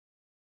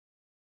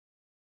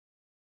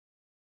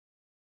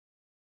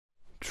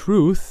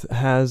truth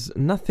has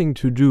nothing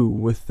to do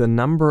with the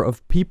number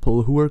of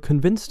people who are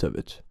convinced of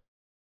it.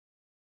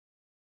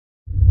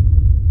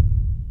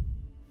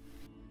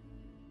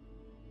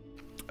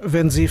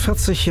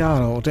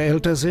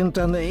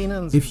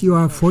 If you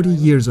are 40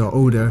 years or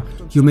older,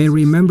 you may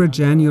remember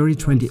January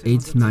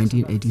 28,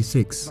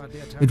 1986.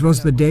 It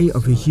was the day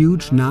of a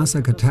huge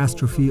NASA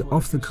catastrophe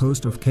off the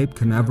coast of Cape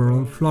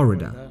Canaveral,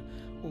 Florida,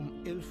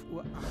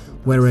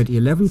 where at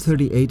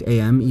 11:38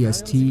 a.m.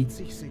 EST,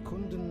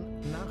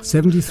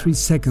 73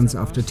 seconds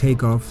after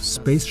takeoff,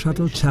 Space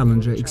Shuttle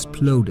Challenger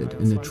exploded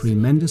in a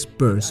tremendous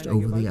burst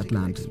over the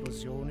Atlantic.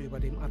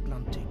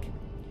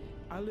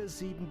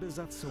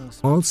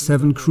 All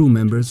 7 crew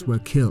members were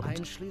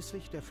killed,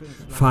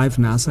 5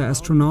 NASA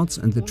astronauts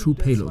and the 2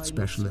 payload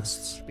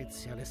specialists.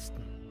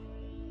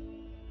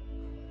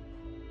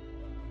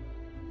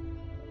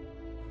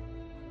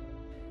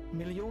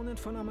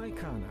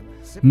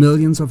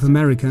 Millions of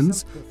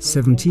Americans,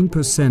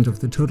 17% of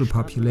the total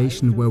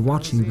population, were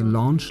watching the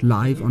launch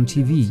live on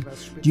TV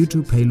due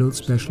to payload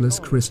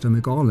specialist Christa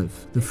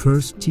McAuliffe, the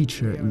first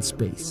teacher in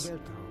space.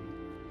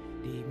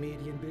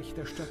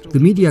 The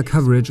media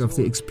coverage of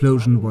the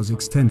explosion was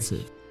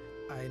extensive.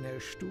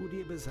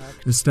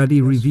 The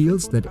study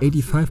reveals that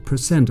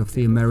 85% of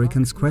the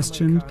Americans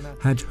questioned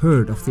had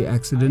heard of the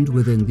accident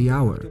within the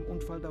hour.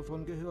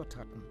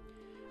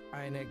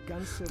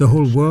 The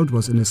whole world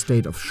was in a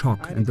state of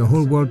shock, and the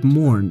whole world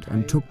mourned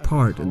and took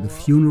part in the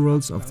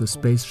funerals of the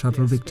Space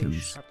Shuttle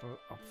victims.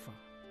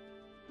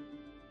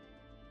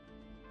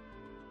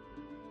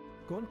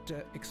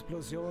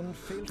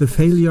 The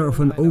failure of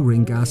an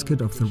O-ring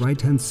gasket of the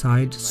right-hand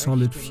side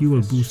solid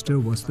fuel booster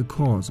was the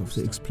cause of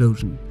the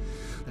explosion.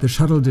 The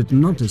shuttle did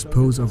not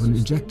dispose of an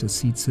ejector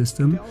seat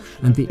system,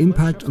 and the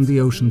impact on the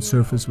ocean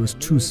surface was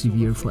too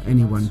severe for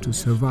anyone to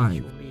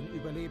survive.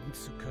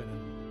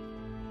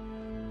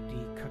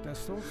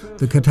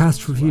 The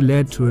catastrophe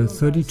led to a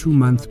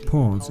 32-month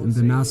pause in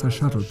the NASA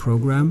shuttle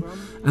program,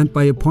 and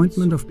by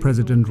appointment of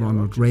President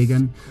Ronald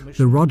Reagan,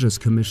 the Rogers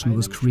Commission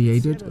was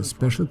created, a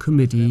special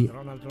committee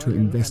to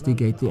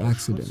investigate the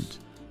accident.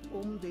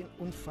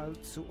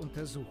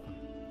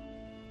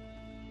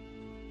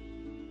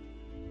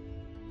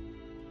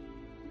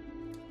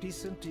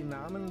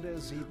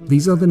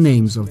 These are the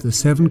names of the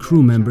 7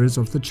 crew members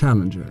of the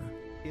Challenger.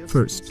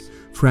 First,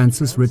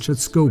 Francis Richard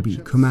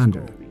Scobie,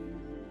 Commander.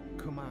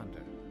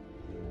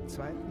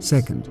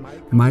 Second,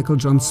 Michael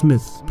John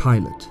Smith,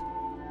 Pilot.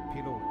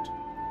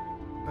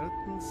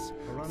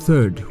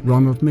 Third,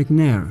 Ronald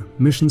McNair,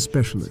 Mission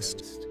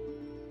Specialist.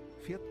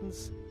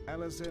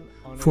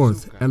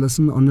 Fourth,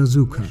 Alison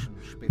Onizuka,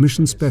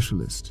 Mission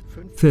Specialist.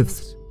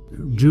 Fifth,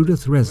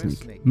 Judith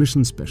Resnick,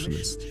 Mission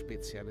Specialist.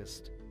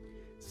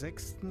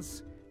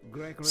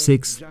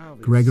 Sixth,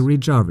 Gregory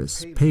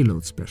Jarvis,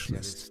 Payload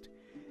Specialist.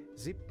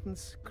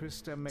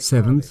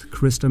 Seventh,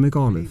 Christa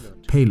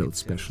McAuliffe, Payload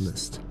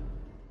Specialist.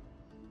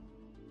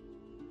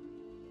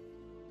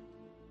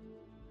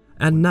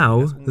 And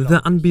now, the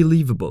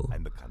unbelievable.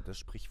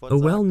 A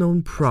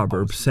well-known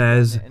proverb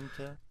says,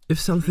 if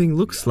something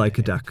looks like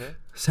a duck,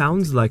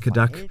 sounds like a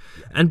duck,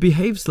 and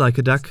behaves like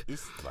a duck,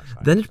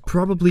 then it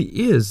probably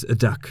is a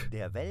duck.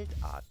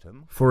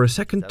 For a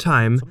second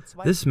time,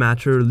 this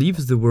matter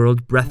leaves the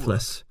world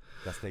breathless.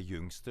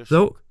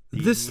 Though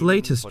this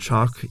latest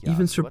shock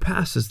even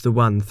surpasses the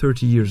one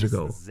 30 years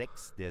ago.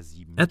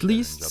 At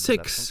least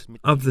 6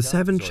 of the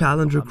 7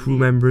 Challenger crew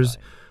members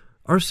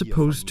are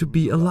supposed to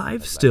be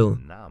alive still.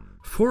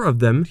 4 of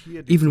them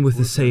even with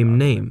the same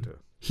name.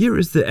 Here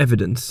is the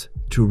evidence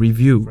to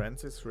review.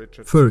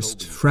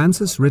 First,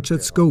 Francis Richard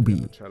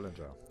Scobie,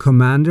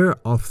 commander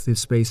of the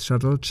Space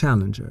Shuttle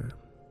Challenger.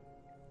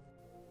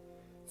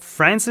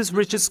 Francis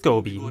Richard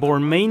Scobie,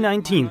 born May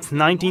 19,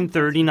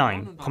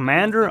 1939,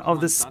 commander of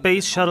the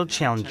Space Shuttle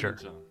Challenger.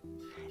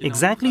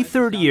 Exactly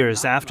 30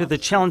 years after the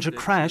Challenger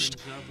crashed,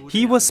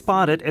 he was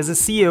spotted as a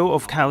CEO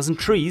of Cows and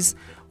Trees,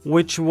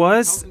 which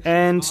was,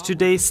 and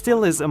today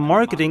still is, a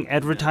marketing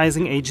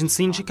advertising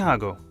agency in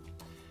Chicago.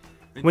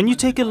 When you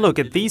take a look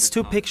at these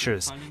 2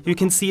 pictures, you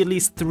can see at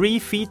least 3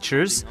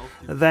 features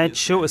that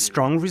show a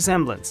strong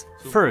resemblance.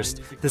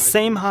 First, the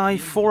same high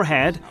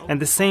forehead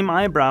and the same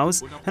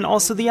eyebrows, and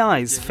also the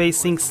eyes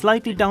facing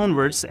slightly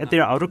downwards at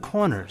their outer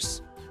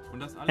corners.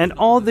 And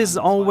all this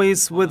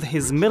always with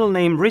his middle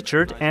name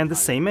Richard and the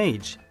same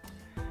age.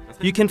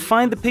 You can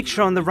find the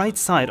picture on the right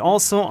side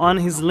also on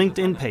his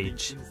LinkedIn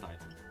page.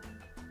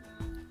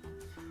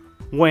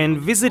 When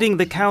visiting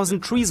the Cows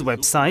and Trees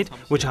website,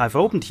 which I've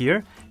opened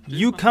here,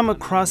 you come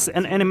across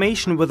an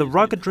animation with a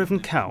rocket-driven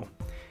cow.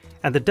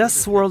 And the dust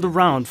swirled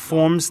around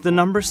forms the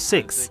number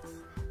 6.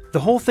 The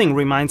whole thing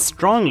reminds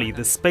strongly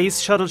the Space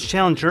Shuttle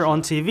Challenger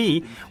on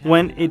TV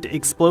when it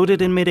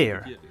exploded in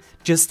midair.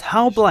 Just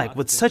how black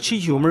would such a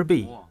humor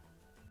be?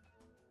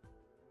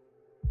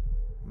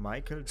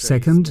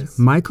 Second,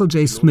 Michael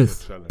J.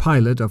 Smith,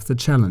 pilot of the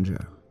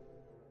Challenger.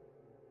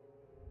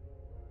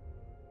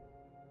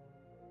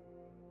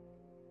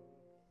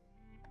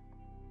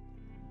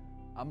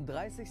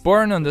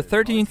 Born on the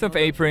 13th of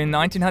April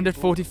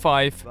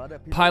 1945,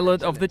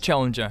 pilot of the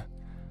Challenger.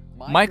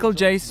 Michael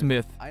J.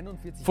 Smith,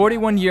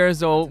 41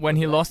 years old when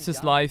he lost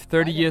his life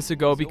 30 years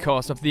ago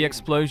because of the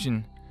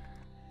explosion.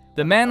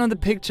 The man on the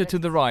picture to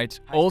the right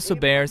also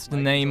bears the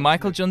name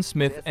Michael John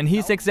Smith, and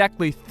he's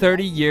exactly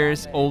 30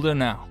 years older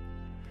now.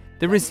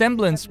 The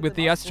resemblance with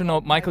the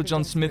astronaut Michael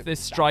John Smith is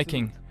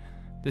striking.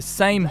 The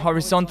same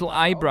horizontal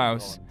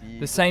eyebrows,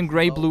 the same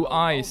grey-blue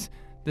eyes,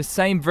 the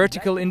same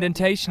vertical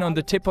indentation on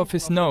the tip of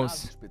his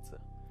nose.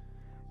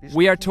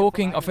 We are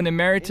talking of an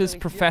emeritus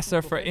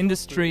professor for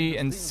industry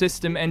and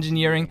system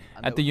engineering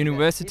at the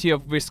University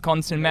of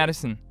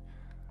Wisconsin-Madison.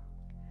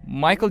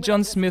 Michael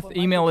John Smith's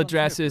email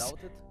address is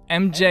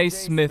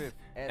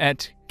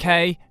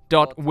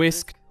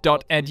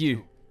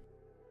mjsmith@k.wisc.edu.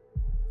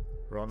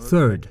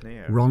 Third,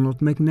 Ronald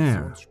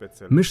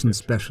McNair, mission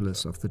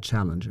specialist of the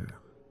Challenger.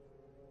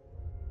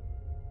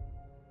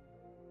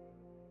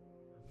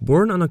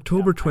 Born on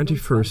October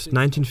 21,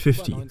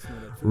 1950,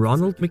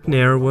 Ronald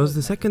McNair was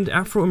the second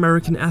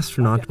Afro-American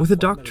astronaut with a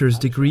doctor's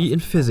degree in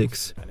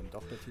physics.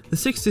 The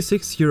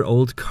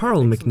 66-year-old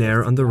Carl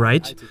McNair on the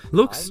right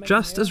looks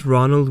just as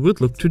Ronald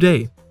would look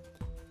today.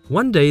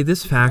 One day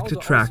this fact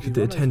attracted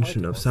the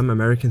attention of some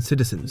American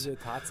citizens.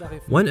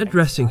 When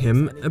addressing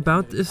him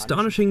about the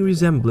astonishing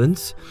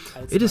resemblance,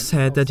 it is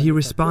said that he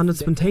responded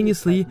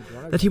spontaneously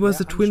that he was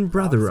the twin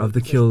brother of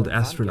the killed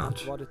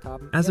astronaut.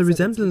 As the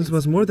resemblance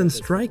was more than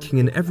striking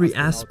in every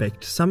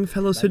aspect, some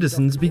fellow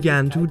citizens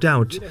began to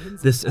doubt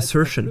this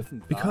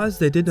assertion. Because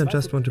they did not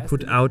just want to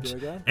put out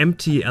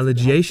empty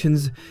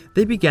allegations,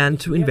 they began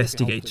to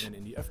investigate.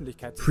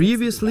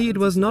 Previously, it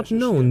was not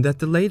known that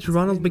the late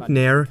Ronald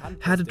McNair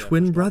had a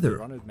twin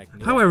brother.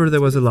 However,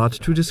 there was a lot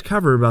to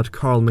discover about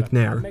Carl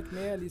McNair.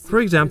 For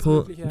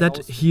example,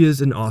 that he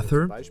is an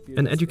author,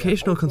 an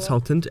educational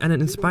consultant and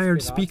an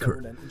inspired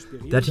speaker.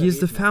 That he is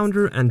the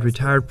founder and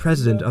retired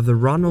president of the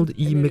Ronald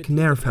E.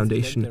 McNair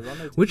Foundation,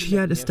 which he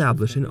had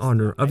established in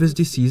honor of his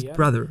deceased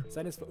brother.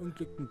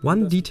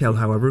 One detail,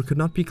 however, could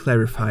not be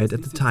clarified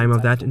at the time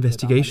of that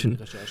investigation.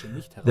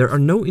 There are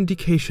no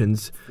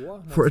indications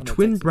for a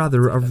twin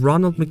brother of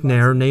Ronald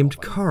McNair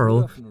named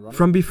Carl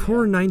from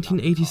before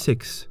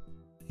 1986.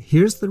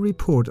 Here's the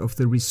report of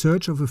the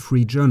research of a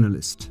free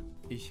journalist.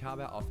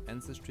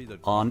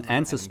 On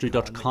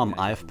Ancestry.com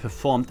I have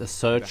performed a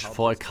search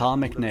for a Carl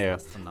McNair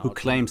who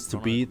claims to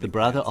be the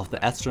brother of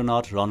the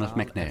astronaut Ronald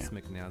McNair.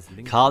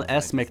 Carl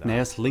S.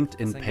 McNair's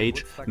LinkedIn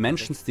page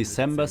mentions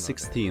December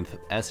 16th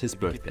as his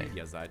birthday.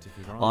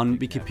 On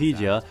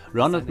Wikipedia,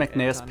 Ronald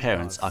McNair's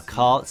parents are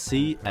Carl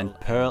C. and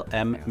Pearl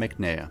M.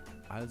 McNair.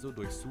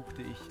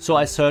 So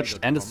I searched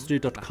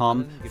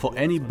Ancestry.com for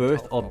any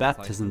birth or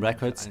baptism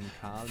records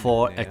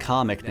for a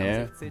Carl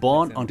McNair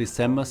born on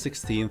December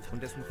 16th,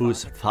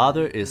 whose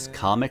father is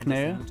Carl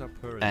McNair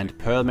and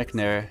Pearl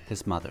McNair,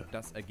 his mother.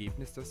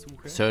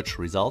 Search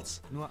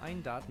results.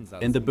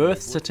 In the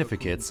birth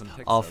certificates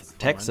of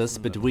Texas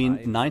between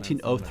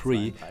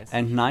 1903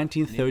 and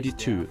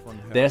 1932,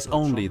 there's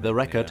only the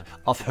record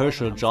of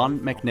Herschel John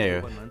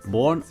McNair,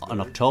 born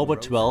on October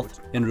 12th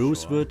in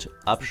Rosewood,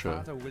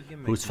 Upshur,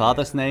 whose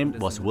father's name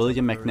was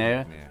William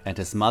McNair and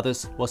his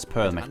mother's was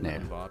Pearl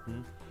McNair.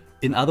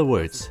 In other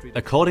words,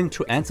 according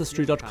to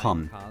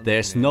Ancestry.com, there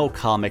is no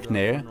Carl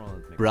McNair,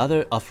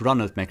 brother of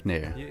Ronald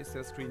McNair.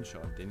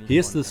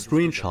 Here's the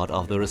screenshot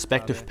of the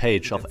respective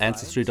page of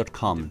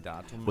Ancestry.com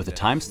with a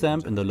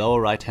timestamp in the lower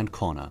right-hand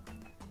corner.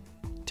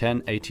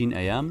 10:18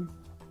 a.m.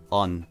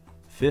 on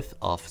 5th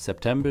of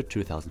September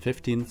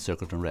 2015,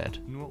 circled in red.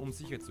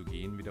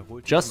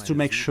 Just to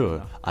make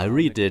sure, I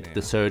redid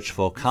the search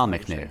for Carl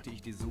McNair.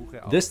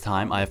 This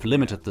time I have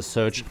limited the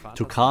search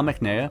to Carl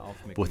McNair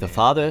with a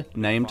father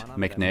named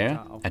McNair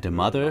and a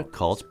mother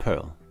called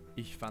Pearl.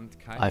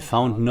 I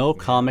found no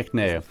Carl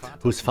McNair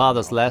whose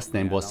father's last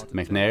name was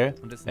McNair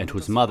and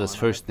whose mother's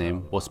first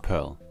name was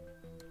Pearl.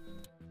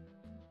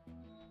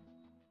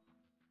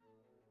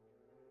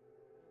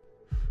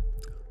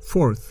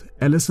 Fourth,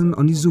 Alison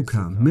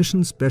Onizuka,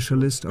 mission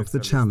specialist of the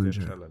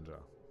Challenger.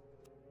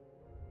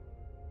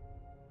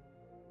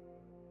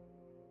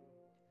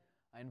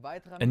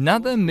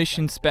 Another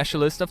mission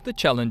specialist of the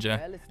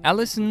Challenger,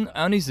 Alison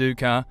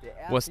Onizuka,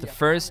 was the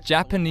first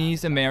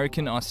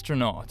Japanese-American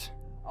astronaut.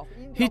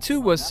 He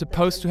too was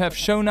supposed to have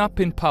shown up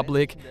in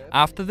public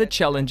after the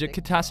Challenger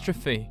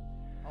catastrophe.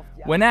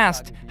 When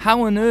asked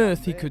how on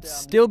earth he could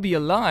still be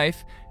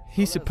alive,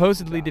 he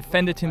supposedly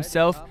defended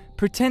himself,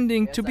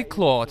 pretending to be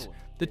Claude,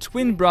 the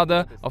twin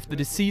brother of the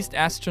deceased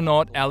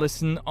astronaut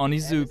Alison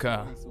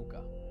Onizuka.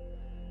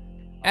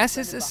 As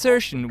his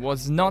assertion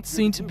was not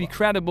seen to be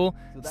credible,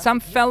 some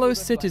fellow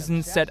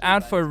citizens set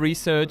out for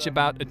research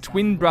about a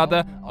twin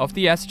brother of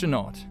the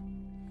astronaut.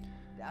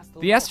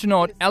 The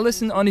astronaut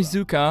Alison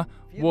Onizuka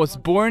was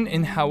born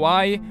in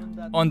Hawaii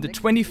on the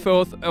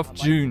 24th of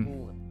June.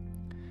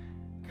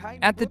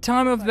 At the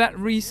time of that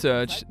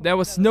research, there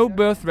was no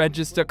birth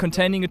register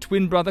containing a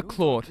twin brother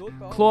Claude.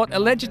 Claude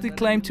allegedly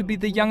claimed to be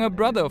the younger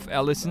brother of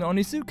Alison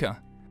Onizuka.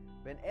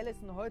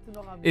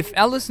 If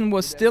Alison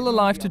was still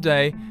alive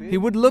today, he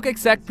would look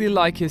exactly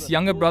like his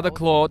younger brother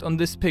Claude on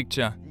this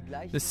picture.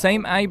 The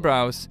same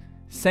eyebrows,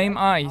 same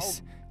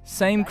eyes,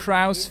 same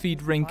crow's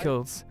feet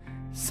wrinkles,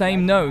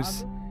 same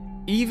nose,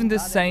 even the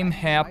same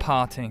hair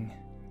parting.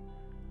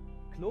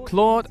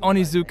 Claude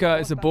Onizuka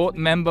is a board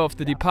member of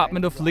the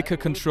Department of Liquor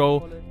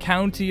Control,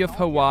 County of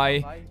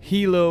Hawaii,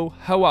 Hilo,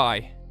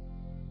 Hawaii.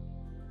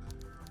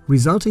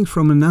 Resulting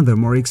from another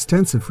more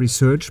extensive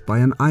research by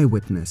an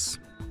eyewitness.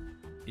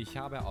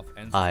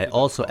 I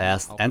also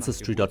asked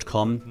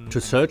Ancestry.com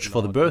to search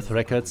for the birth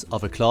records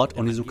of a Claude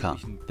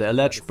Onizuka, the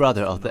alleged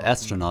brother of the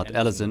astronaut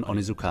Alison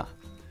Onizuka.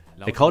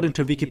 According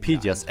to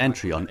Wikipedia's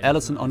entry on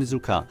Alison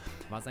Onizuka,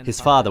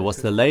 his father was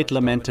the late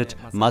lamented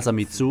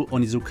Masamitsu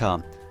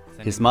Onizuka.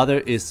 His mother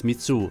is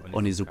Mitsu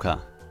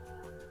Onizuka.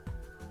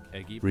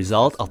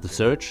 Result of the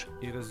search?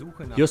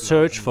 Your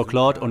search for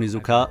Claude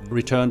Onizuka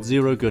returned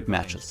 0 good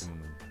matches.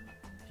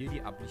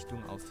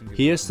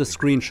 Here's the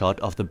screenshot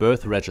of the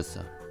birth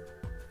register.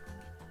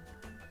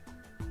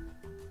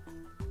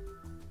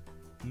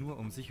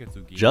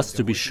 Just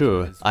to be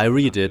sure, I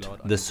redid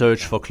the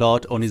search for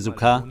Claude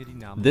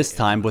Onizuka, this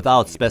time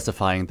without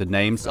specifying the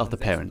names of the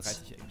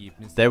parents.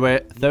 There were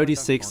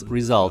 36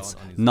 results,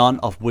 none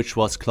of which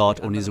was Claude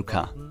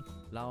Onizuka.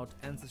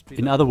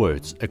 In other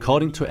words,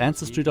 according to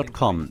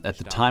Ancestry.com, at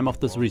the time of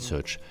this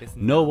research,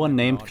 no one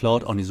named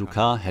Claude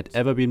Onizuka had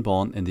ever been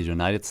born in the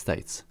United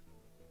States.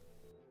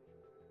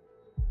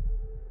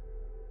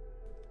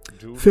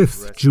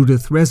 Fifth,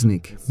 Judith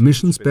Resnick,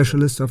 mission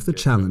specialist of the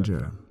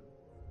Challenger.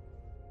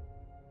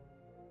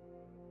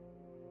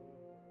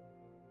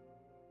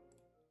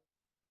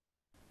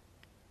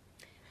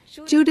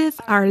 Judith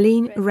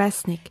Arlene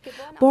Resnick,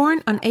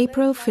 born on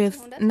April 5,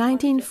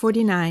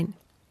 1949.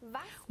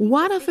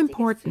 What of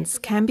importance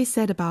can be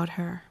said about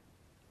her?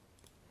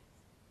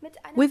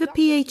 With a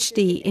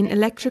PhD in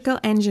electrical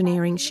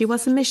engineering, she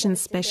was a mission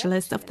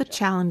specialist of the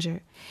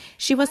Challenger.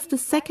 She was the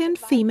second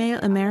female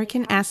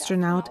American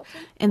astronaut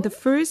and the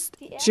first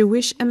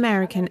Jewish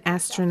American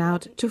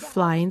astronaut to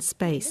fly in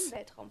space.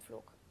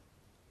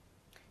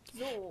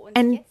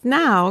 And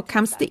now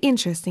comes the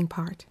interesting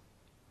part.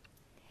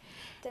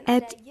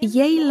 At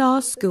Yale Law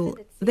School,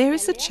 there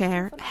is a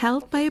chair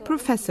held by a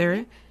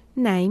professor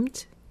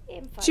named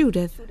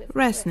Judith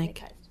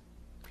Resnick.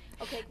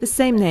 The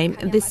same name,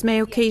 this may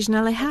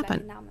occasionally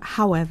happen.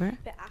 However,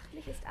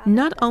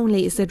 not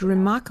only is it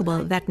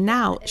remarkable that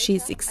now she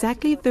is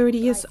exactly 30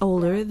 years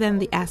older than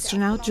the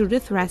astronaut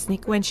Judith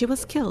Resnick when she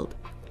was killed.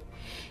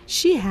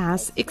 She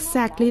has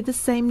exactly the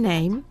same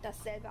name,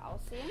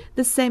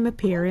 the same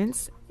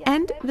appearance,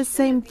 and the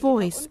same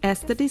voice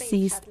as the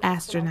deceased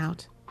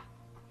astronaut.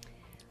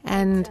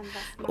 And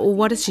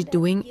what is she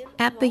doing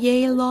at the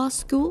Yale Law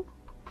School?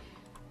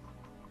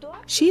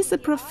 She is a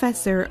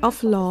professor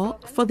of law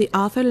for the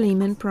Arthur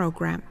Lehman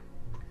program.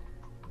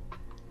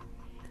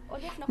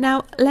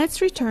 Now, let's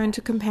return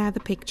to compare the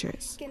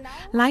pictures.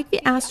 Like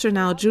the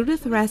astronaut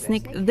Judith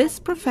Resnick, this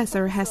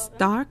professor has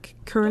dark,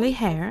 curly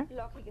hair,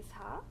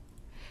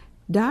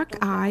 dark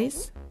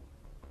eyes,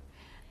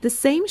 the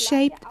same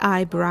shaped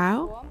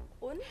eyebrow,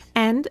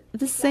 and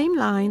the same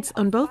lines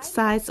on both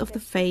sides of the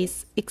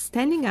face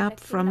extending up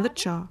from the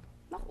jaw.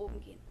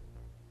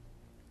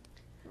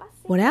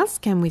 What else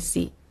can we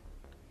see?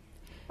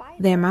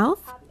 Their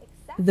mouth,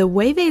 the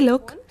way they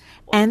look,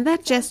 and their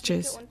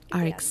gestures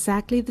are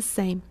exactly the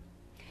same.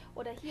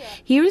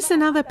 Here is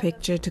another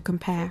picture to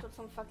compare.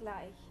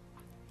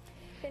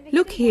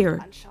 Look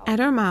here at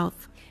her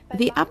mouth.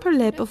 The upper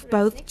lip of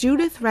both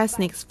Judith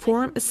Resnicks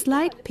form a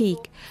slight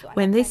peak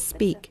when they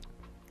speak.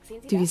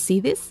 Do you see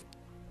this?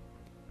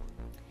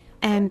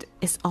 And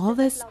is all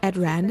this at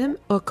random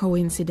or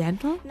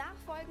coincidental?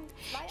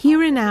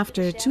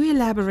 Hereinafter, 2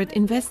 elaborate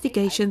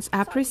investigations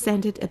are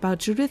presented about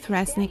Judith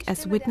Resnick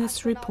as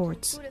witness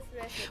reports.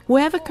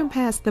 Whoever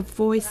compares the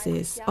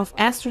voices of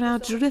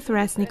astronaut Judith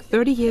Resnick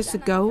 30 years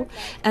ago,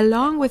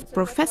 along with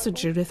Professor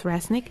Judith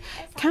Resnick,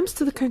 comes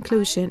to the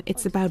conclusion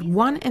it's about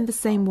one and the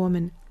same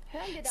woman.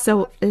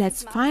 So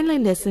let's finally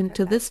listen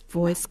to this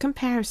voice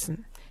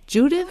comparison.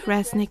 Judith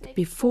Resnick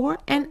before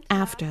and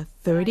after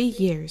 30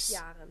 years.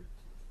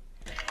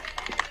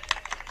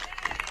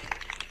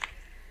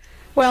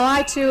 Well,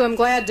 I too am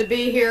glad to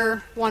be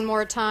here one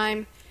more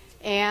time,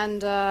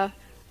 and I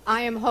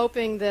am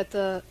hoping that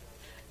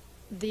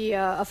the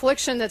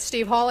affliction that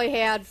Steve Hawley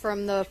had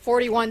from the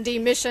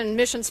 41D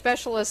mission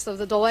specialist of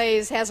the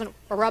delays hasn't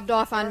rubbed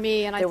off on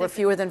me. And there were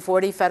fewer than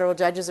 40 federal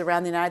judges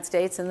around the United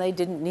States, and they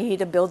didn't need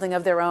a building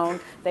of their own.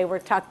 They were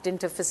tucked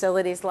into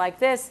facilities like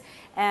this.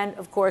 And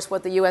of course,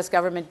 what the U.S.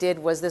 government did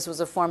was this was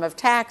a form of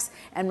tax,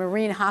 and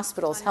Marine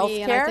Hospitals health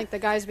care. And I think the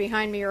guys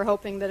behind me are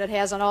hoping that it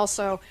hasn't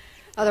also.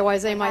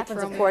 Otherwise, they might throw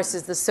me. Of course,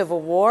 is the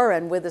Civil War,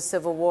 and with the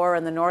Civil War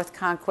and the North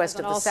conquest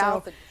of the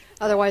South.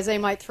 Otherwise, they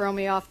might throw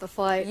me off the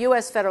flight. The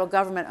U.S. federal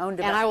government owned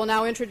about, and I will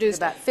now introduce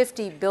about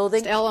 50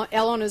 buildings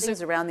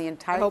around the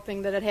entire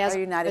hoping that it has,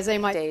 United they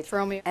might States.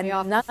 Throw me And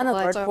off none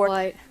the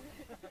flight.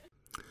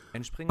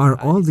 Are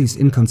all these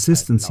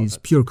inconsistencies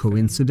pure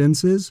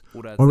coincidences,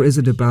 or is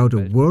it about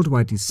a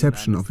worldwide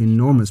deception of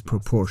enormous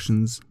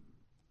proportions?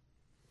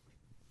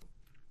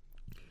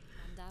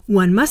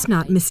 One must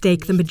not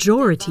mistake the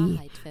majority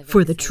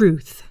for the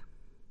truth.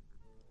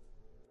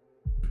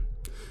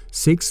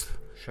 Sixth,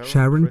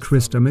 Sharon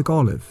Christa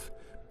McAuliffe,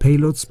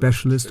 payload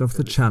specialist of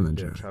the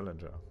Challenger.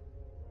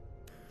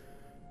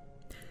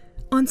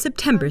 On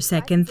September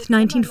 2nd,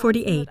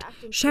 1948,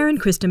 Sharon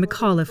Christa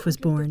McAuliffe was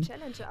born.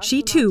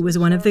 She too was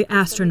one of the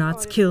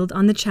astronauts killed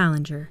on the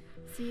Challenger.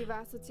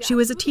 She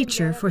was a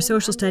teacher for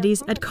social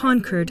studies at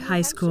Concord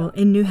High School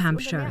in New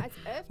Hampshire,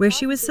 where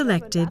she was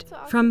selected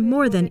from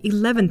more than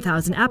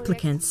 11,000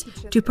 applicants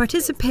to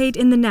participate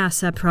in the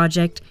NASA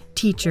project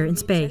Teacher in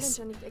Space.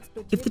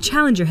 If the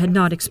Challenger had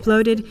not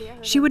exploded,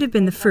 she would have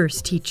been the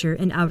first teacher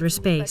in outer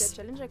space.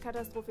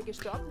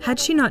 Had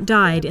she not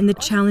died in the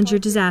Challenger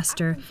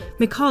disaster,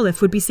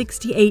 McAuliffe would be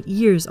 68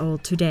 years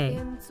old today.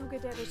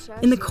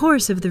 In the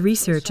course of the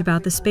research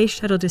about the Space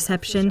Shuttle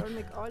deception,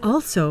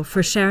 also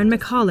for Sharon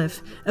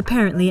McAuliffe,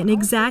 apparently an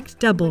exact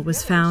double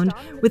was found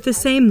with the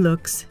same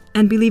looks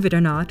and, believe it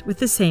or not, with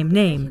the same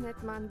name.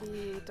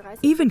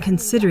 Even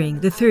considering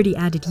the 30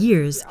 added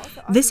years,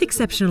 this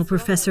exceptional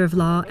professor of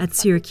law at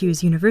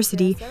Syracuse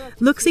University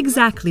looks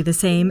exactly the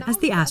same as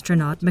the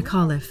astronaut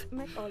McAuliffe.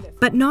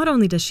 But not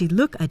only does she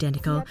look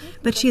identical,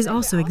 but she is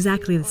also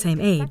exactly the same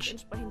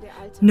age.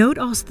 Note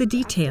also the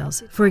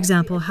details, for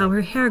example, how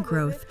her hair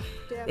growth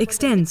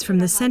extends from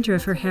the center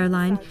of her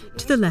hairline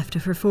to the left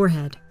of her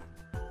forehead.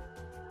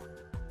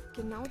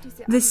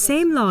 This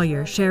same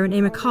lawyer, Sharon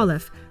A.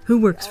 McAuliffe, who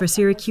works for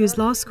Syracuse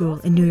Law School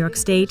in New York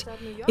State,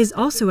 is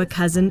also a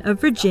cousin of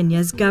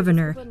Virginia's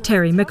governor,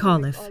 Terry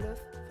McAuliffe.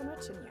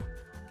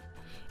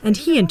 And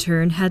he in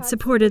turn had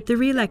supported the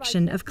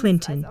re-election of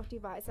Clinton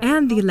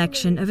and the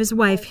election of his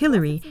wife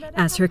Hillary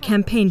as her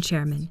campaign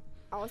chairman.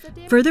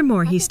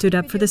 Furthermore, he stood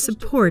up for the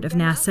support of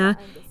NASA,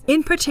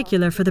 in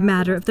particular for the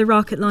matter of the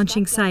rocket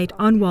launching site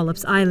on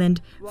Wallops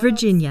Island,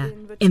 Virginia,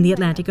 in the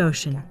Atlantic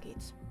Ocean.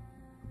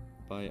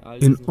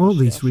 In all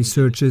these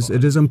researches,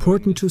 it is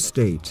important to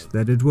state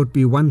that it would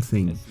be one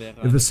thing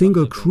if a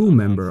single crew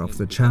member of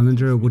the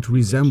Challenger would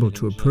resemble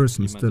to a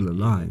person still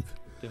alive.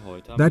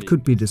 That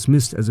could be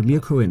dismissed as a mere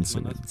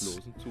coincidence.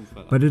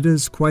 But it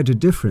is quite a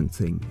different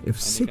thing if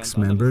 6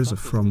 members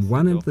from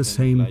one and the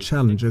same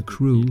Challenger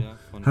crew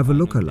have a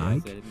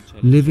look-alike,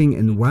 living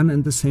in one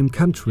and the same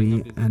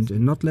country, and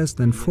in not less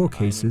than 4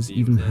 cases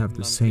even have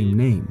the same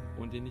name.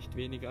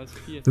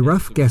 The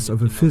rough guess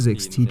of a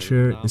physics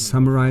teacher is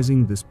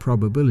summarizing this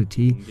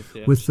probability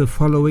with the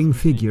following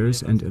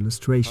figures and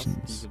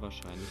illustrations.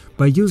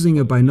 By using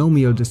a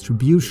binomial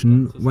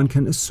distribution, one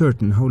can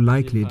ascertain how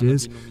likely it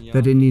is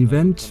that an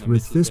event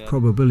with this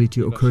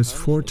probability occurs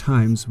 4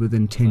 times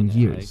within 10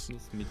 years.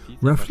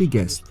 Roughly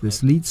guessed,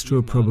 this leads to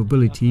a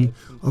probability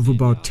of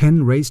about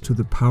 10 raised to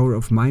the power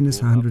of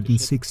minus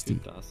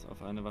 160.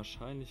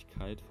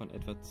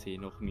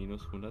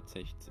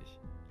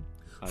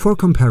 For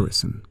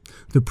comparison,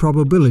 the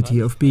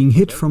probability of being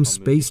hit from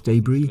space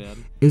debris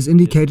is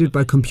indicated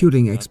by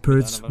computing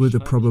experts with a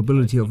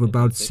probability of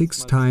about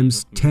 6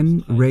 times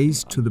 10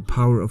 raised to the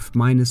power of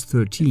minus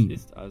 13.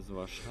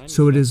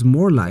 So it is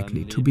more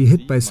likely to be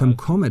hit by some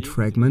comet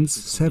fragments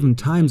 7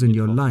 times in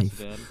your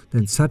life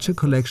than such a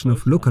collection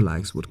of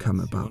lookalikes would come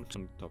about.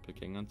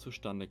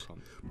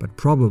 But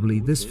probably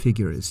this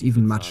figure is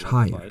even much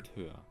higher.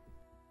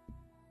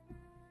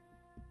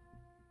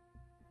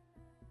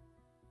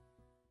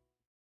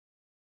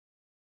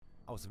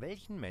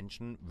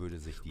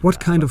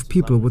 What kind of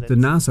people would the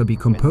NASA be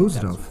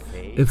composed of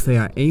if they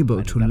are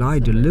able to lie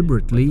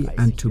deliberately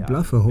and to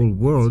bluff a whole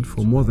world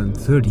for more than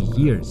 30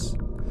 years?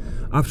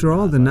 After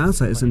all, the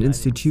NASA is an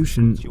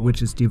institution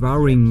which is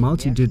devouring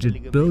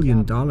multi-digit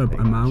billion-dollar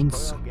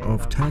amounts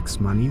of tax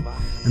money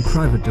and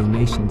private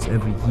donations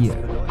every year.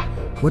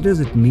 What does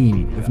it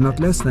mean if not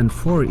less than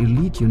 4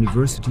 elite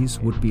universities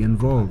would be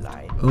involved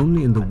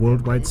only in the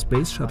worldwide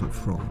space shuttle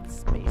fraud?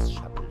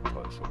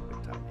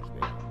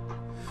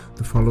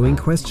 The following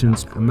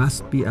questions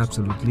must be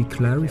absolutely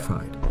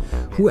clarified.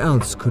 Who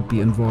else could be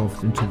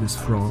involved into this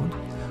fraud?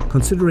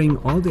 Considering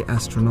all the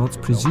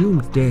astronauts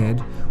presumed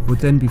dead would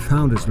then be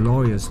found as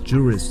lawyers,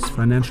 jurists,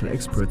 financial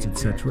experts,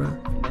 etc.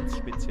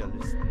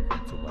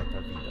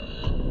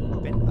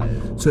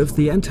 So if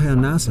the entire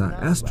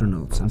NASA,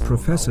 astronauts and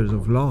professors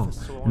of law,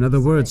 in other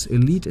words,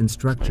 elite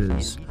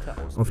instructors,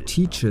 of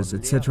teachers,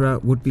 etc.,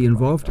 would be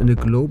involved in a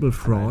global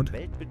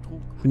fraud,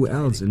 who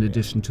else in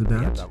addition to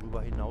that?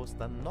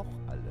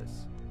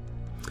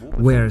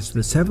 Where is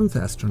the 7th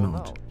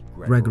astronaut,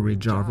 Gregory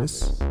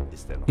Jarvis?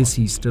 Is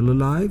he still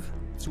alive?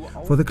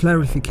 For the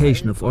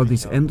clarification of all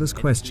these endless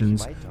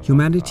questions,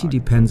 humanity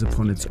depends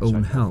upon its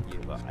own help.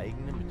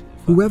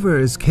 Whoever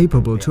is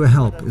capable to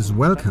help is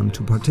welcome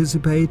to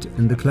participate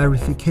in the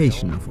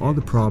clarification of all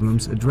the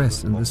problems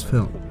addressed in this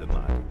film.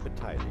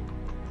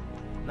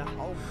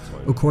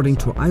 According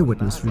to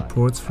eyewitness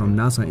reports from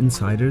NASA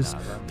insiders,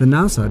 the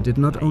NASA did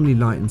not only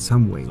lie in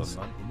some ways,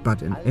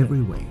 but in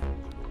every way.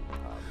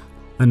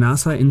 A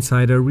NASA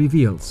insider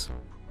reveals.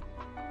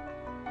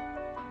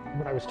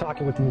 When I was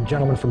talking with the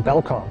gentleman from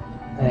Belcom,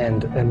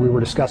 and we were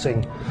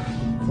discussing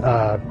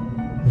the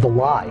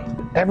lie,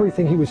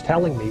 everything he was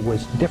telling me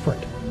was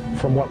different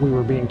from what we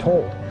were being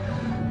told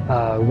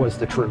was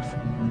the truth.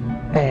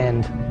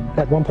 And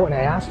at one point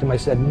I asked him, I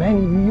said,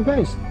 man, you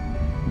guys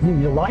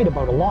you lied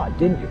about a lot,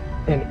 didn't you?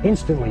 And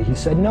instantly he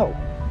said, no,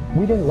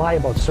 we didn't lie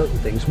about certain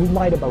things. We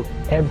lied about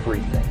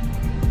everything.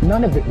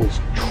 None of it was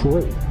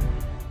true.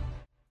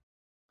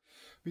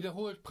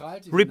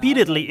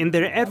 Repeatedly in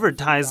their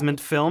advertisement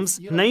films,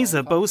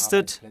 NASA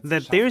boasted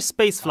that their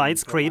space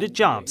flights created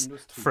jobs,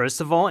 first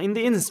of all in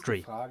the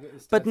industry.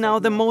 But now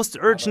the most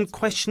urgent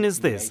question is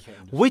this: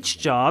 which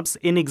jobs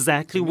in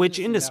exactly which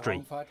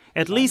industry?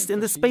 At least in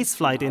the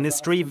spaceflight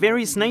industry,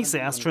 various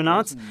NASA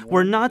astronauts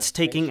were not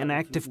taking an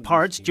active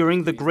part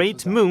during the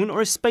Great Moon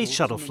or Space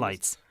Shuttle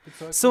flights.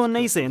 So a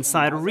NASA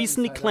insider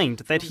recently claimed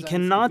that he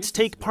cannot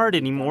take part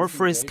anymore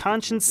for his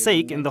conscience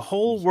sake in the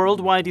whole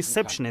worldwide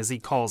deception, as he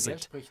calls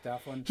it.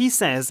 He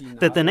says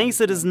that the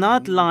NASA does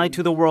not lie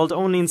to the world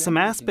only in some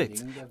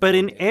aspects, but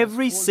in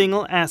every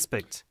single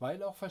aspect.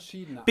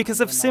 Because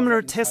of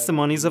similar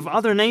testimonies of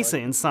other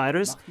NASA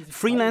insiders,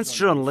 freelance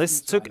journalists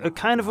took a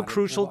kind of a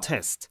crucial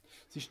test.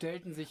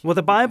 With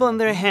a Bible in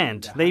their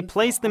hand, they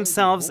placed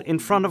themselves in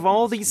front of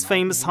all these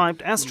famous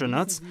hyped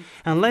astronauts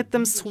and let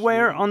them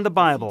swear on the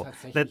Bible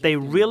that they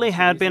really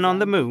had been on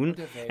the moon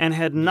and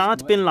had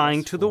not been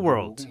lying to the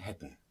world.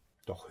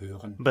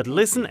 But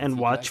listen and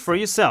watch for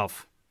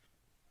yourself.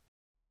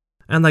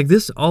 And like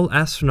this, all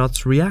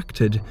astronauts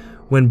reacted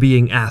when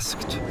being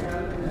asked.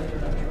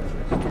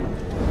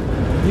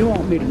 You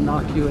want me to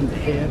knock you in the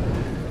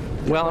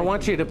head? Well, I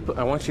want you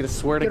to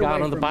swear to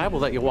God on the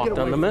Bible that you walked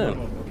on the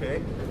moon.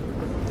 Okay.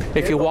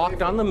 If you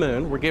walked on the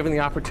moon, we're given the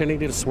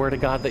opportunity to swear to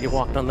God that you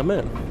walked on the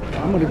moon.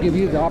 I'm going to give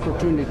you the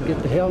opportunity to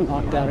get the hell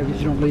knocked out of you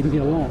if you don't leave me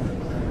alone.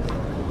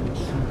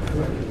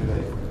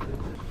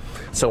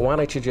 So why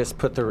don't you just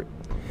put the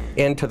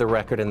end to the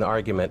record in the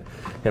argument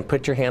and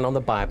put your hand on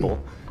the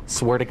Bible,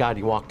 swear to God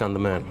you walked on the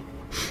moon.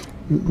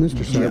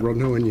 Mr. Seibel,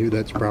 knowing you,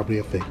 that's probably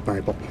a fake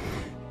Bible.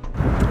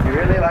 You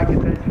really like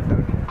attention,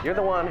 don't you? You're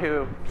the one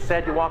who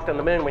said you walked on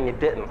the moon when you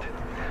didn't.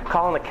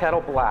 Calling the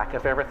kettle black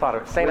if ever thought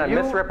of it. Saying I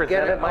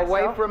misrepresented myself.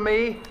 Away from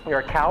me. You're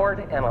a coward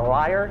and a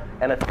liar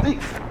and a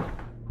thief.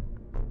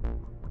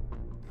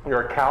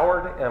 You're a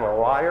coward and a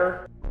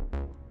liar.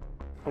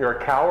 You're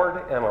a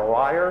coward and a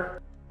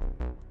liar.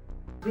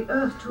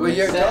 Well,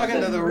 you're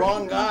talking to the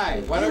wrong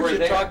guy. Why don't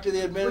you talk to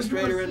the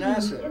administrator at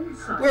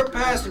NASA? We're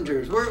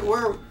passengers.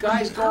 We're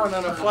guys going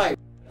on a flight.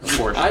 Of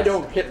course. I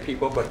don't hit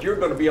people, but you're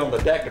going to be on the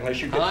deck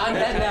unless you get... I'm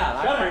heading out.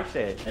 I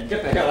appreciate it. And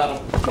get the hell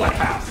out of my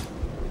house.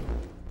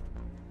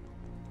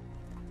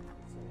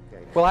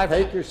 Well,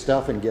 take your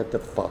stuff and get the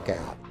fuck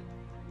out.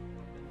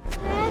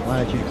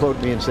 Why don't you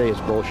quote me and say it's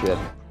bullshit?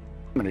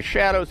 In the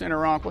shadows in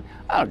Iran,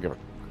 I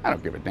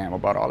don't give a damn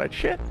about all that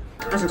shit.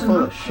 You're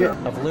full of shit.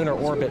 Of lunar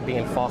orbit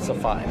being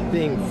falsified.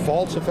 Being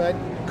falsified?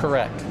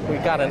 Correct. We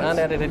got an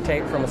unedited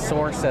tape from a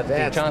source at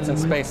the Johnson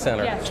Space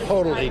Center. Yes.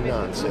 Totally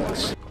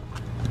nonsense.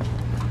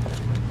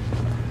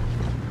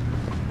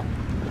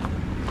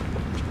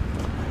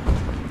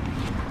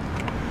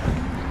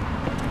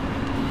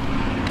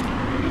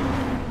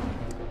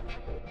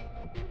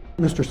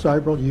 Mr.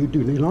 Seibel, you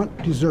do not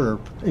deserve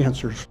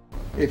answers.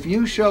 If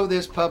you show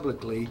this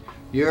publicly,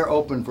 you're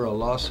open for a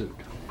lawsuit.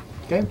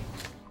 Okay?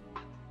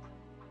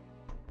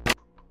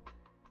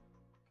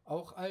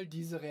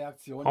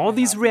 All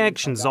these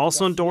reactions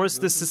also endorse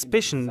the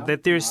suspicion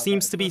that there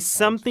seems to be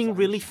something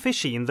really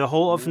fishy in the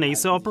whole of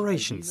NASA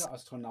operations.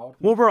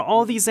 Where were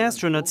all these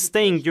astronauts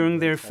staying during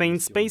their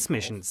famed space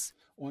missions?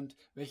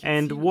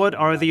 And what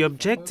are the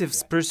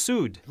objectives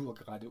pursued?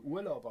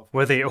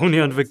 Were they only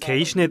on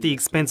vacation at the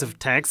expense of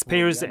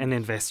taxpayers and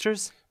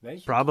investors?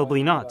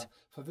 Probably not.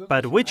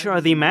 But which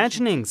are the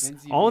imaginings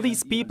all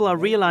these people are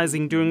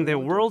realizing during their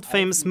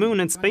world-famous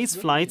moon and space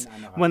flights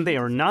when they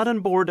are not on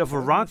board of a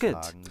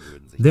rocket?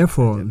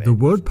 Therefore, the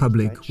world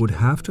public would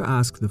have to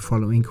ask the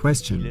following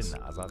questions.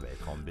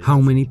 How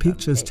many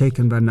pictures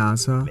taken by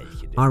NASA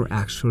are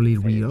actually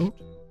real?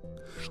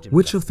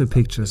 Which of the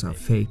pictures are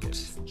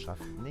faked?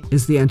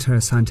 Is the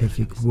entire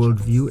scientific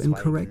worldview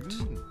incorrect?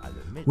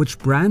 Which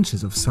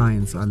branches of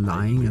science are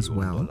lying as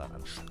well?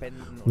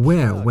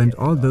 Where went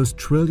all those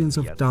trillions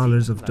of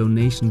dollars of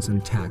donations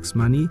and tax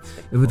money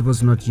if it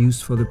was not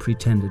used for the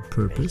pretended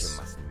purpose?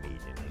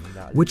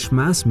 Which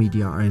mass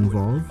media are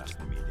involved?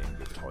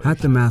 Had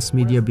the mass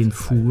media been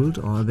fooled,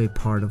 or are they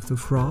part of the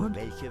fraud?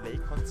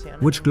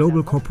 Which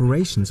global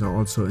corporations are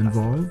also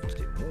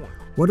involved?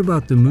 What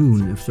about the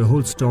moon if the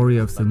whole story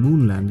of the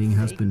moon landing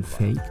has been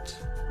faked?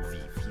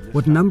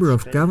 What number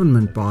of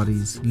government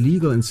bodies,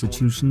 legal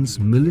institutions,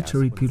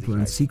 military people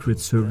and secret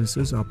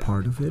services are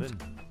part of it?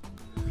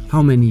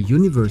 How many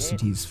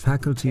universities,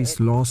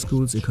 faculties, law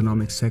schools,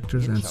 economic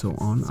sectors and so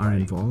on are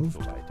involved?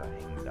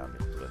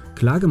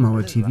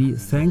 Klagemauer TV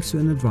thanks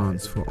you in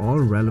advance for all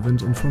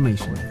relevant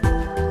information.